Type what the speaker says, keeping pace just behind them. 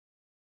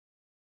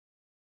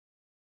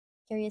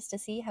Curious to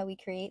see how we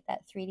create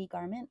that 3D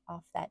garment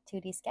off that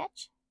 2D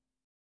sketch?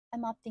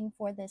 I'm opting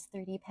for this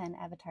 3D pen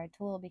avatar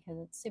tool because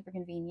it's super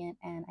convenient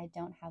and I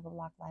don't have a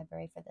block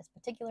library for this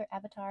particular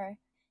avatar.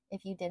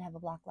 If you did have a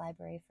block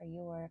library for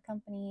your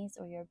company's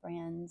or your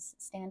brand's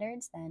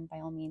standards, then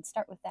by all means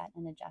start with that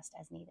and adjust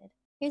as needed.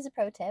 Here's a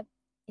pro tip.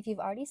 If you've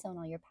already sewn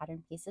all your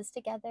pattern pieces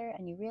together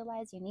and you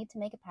realize you need to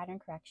make a pattern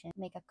correction,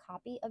 make a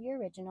copy of your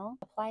original,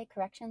 apply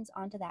corrections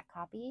onto that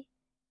copy,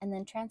 and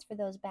then transfer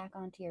those back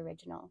onto your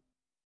original.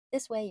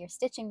 This way your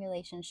stitching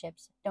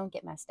relationships don't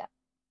get messed up.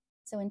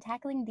 So in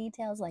tackling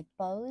details like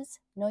bows,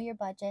 know your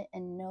budget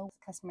and know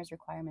what customers'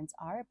 requirements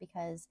are,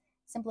 because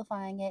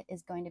simplifying it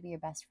is going to be your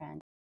best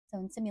friend. So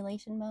in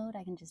simulation mode,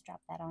 I can just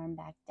drop that arm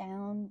back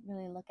down,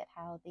 really look at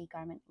how the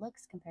garment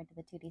looks compared to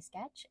the 2D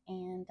sketch,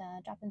 and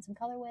drop in some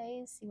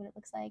colorways, see what it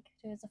looks like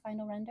as a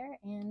final render,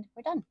 and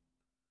we're done.